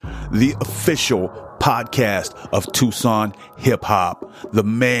the official podcast of Tucson hip hop. The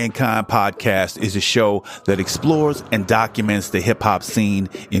Mankind Podcast is a show that explores and documents the hip hop scene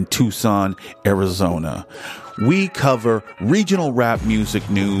in Tucson, Arizona. We cover regional rap music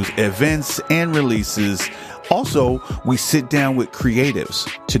news, events, and releases. Also, we sit down with creatives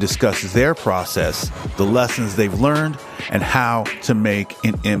to discuss their process, the lessons they've learned, and how to make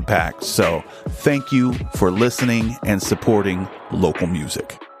an impact. So, thank you for listening and supporting local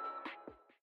music.